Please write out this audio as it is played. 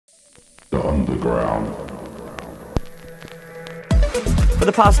Underground. For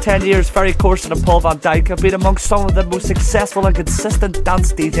the past 10 years, Ferry Corsten and Paul Van Dyk have been amongst some of the most successful and consistent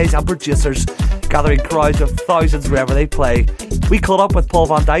dance DJs and producers, gathering crowds of thousands wherever they play. We caught up with Paul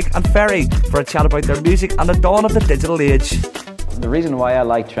Van Dyk and Ferry for a chat about their music and the dawn of the digital age. The reason why I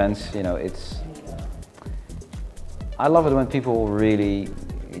like trance, I love it when people really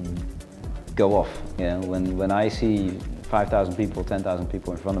go off. When I see 5,000 people, 10,000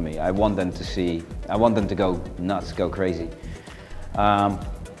 people in front of me, I want them to go nuts, go crazy. I'm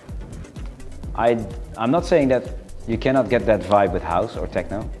not saying that you cannot get that vibe with house or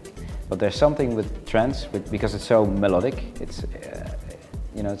techno, but there's something with trance, because it's so melodic. It's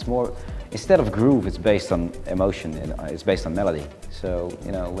more, instead of groove, it's based on emotion and it's based on melody. So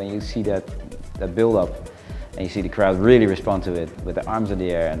when you see that build up and you see the crowd really respond to it with the arms in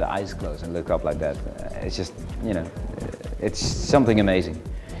the air and the eyes closed and look up like that, it's just it's something amazing.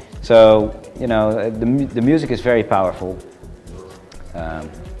 So the music is very powerful.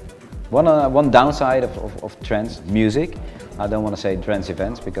 One downside of trance music, I don't want to say trance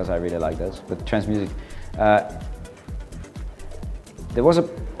events because I really like those, but trance music, there was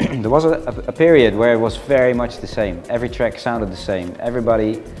a period where it was very much the same. Every track sounded the same.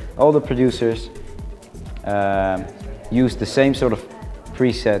 Everybody, all the producers used the same sort of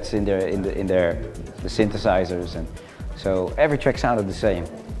presets in the synthesizers, and so every track sounded the same,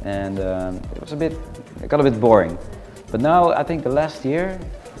 and it got a bit boring. But now I think the last year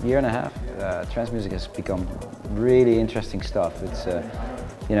and a half, trance music has become really interesting stuff. It's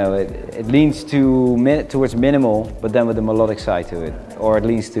it leans towards minimal, but then with the melodic side to it, or it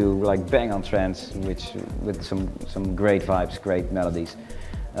leans to like bang on trance, with some great vibes, great melodies.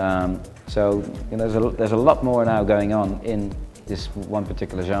 So there's a lot more now going on in this one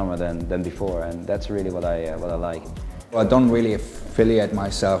particular genre than before, and that's really what I like. Well, I don't really affiliate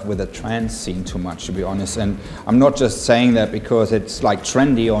myself with the trance scene too much, to be honest, and I'm not just saying that because it's like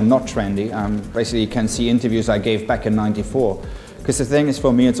trendy or not trendy. Basically, you can see interviews I gave back in '94, because the thing is,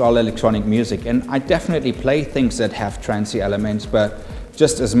 for me, it's all electronic music, and I definitely play things that have trancey elements, but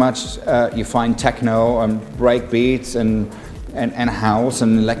just as much you find techno and break beats and house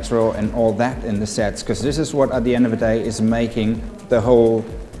and electro and all that in the sets, because this is what at the end of the day is making the whole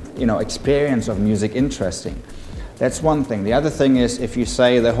experience of music interesting. That's one thing. The other thing is, if you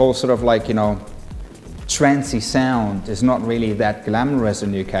say the whole sort of like trancey sound is not really that glamorous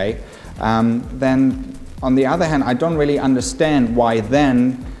in the UK, then on the other hand, I don't really understand why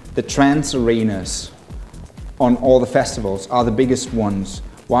then the trance arenas on all the festivals are the biggest ones.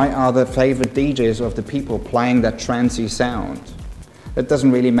 Why are the favorite DJs of the people playing that trancey sound? That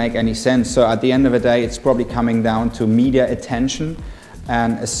doesn't really make any sense. So at the end of the day, it's probably coming down to media attention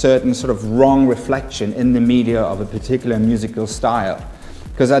and a certain sort of wrong reflection in the media of a particular musical style.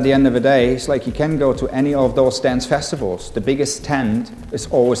 Because at the end of the day, it's like you can go to any of those dance festivals. The biggest tent is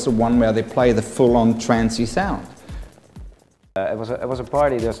always the one where they play the full-on trancey sound. It was a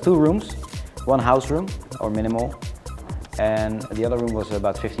party. There's two rooms, one house room or minimal, and the other room was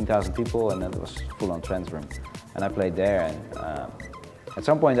about 15,000 people, and it was full-on trance room. And I played there, and at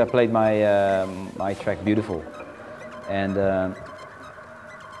some point I played my track Beautiful, and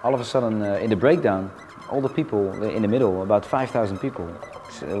all of a sudden in the breakdown, all the people in the middle, about 5,000 people,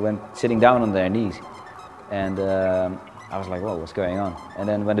 went sitting down on their knees, and I was like, whoa, what's going on? And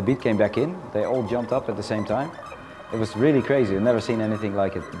then when the beat came back in, they all jumped up at the same time. It was really crazy. I've never seen anything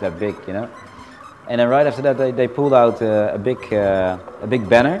like it that big, And then right after that, they pulled out a big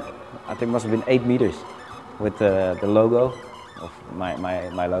banner. I think it must have been 8 meters, with the logo of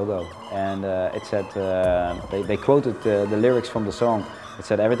my logo, and it said they quoted the lyrics from the song. It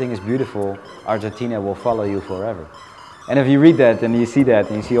said, "Everything is beautiful. Argentina will follow you forever." And if you read that and you see that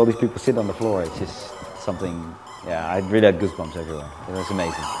and you see all these people sit on the floor, it's just something. Yeah, I really had goosebumps everywhere. It was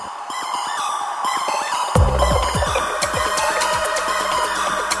amazing.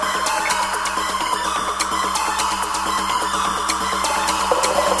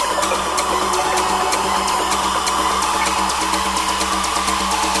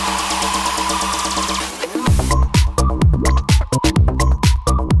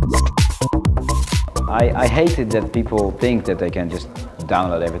 I hate it that people think that they can just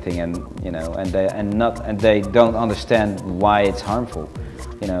download everything and they don't understand why it's harmful.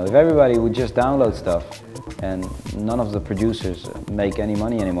 If everybody would just download stuff and none of the producers make any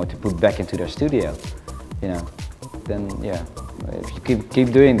money anymore to put back into their studio, then yeah, if you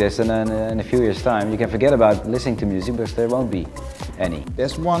keep doing this, and then in a few years' time you can forget about listening to music because there won't be any.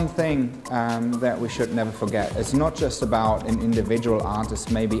 There's one thing that we should never forget. It's not just about an individual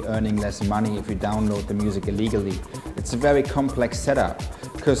artist maybe earning less money if you download the music illegally. It's a very complex setup.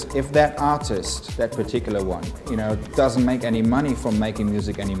 Because if that artist, that particular one, you know, doesn't make any money from making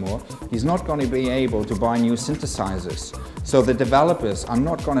music anymore, he's not going to be able to buy new synthesizers. So the developers are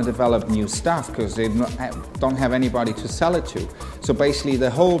not going to develop new stuff because they don't have anybody to sell it to. So basically the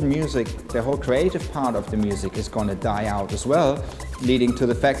whole music, the whole creative part of the music is going to die out as well, leading to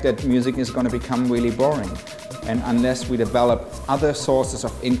the fact that music is going to become really boring. And unless we develop other sources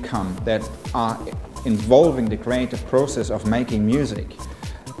of income that are involving the creative process of making music,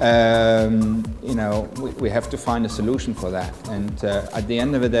 you know, we have to find a solution for that. And at the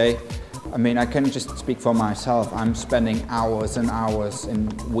end of the day, I mean, I can just speak for myself. I'm spending hours and hours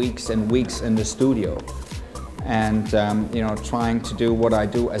and weeks in the studio, and you know, trying to do what I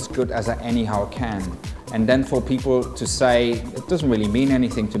do as good as I anyhow can. And then for people to say it doesn't really mean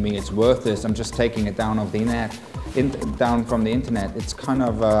anything to me, it's worthless, I'm just taking it down off the internet, down from the internet. It's kind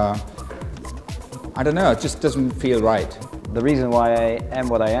of I don't know. It just doesn't feel right. The reason why I am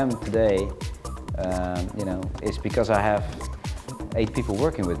what I am today, you know, is because I have 8 people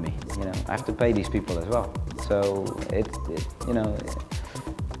working with me. You know, I have to pay these people as well. So you know,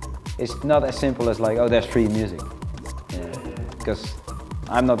 it's not as simple as like, oh, there's free music. Because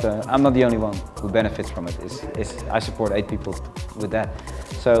I'm not the only one who benefits from it. I support 8 people with that.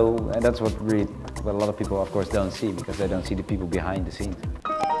 So, and that's what a lot of people, of course, don't see, because they don't see the people behind the scenes.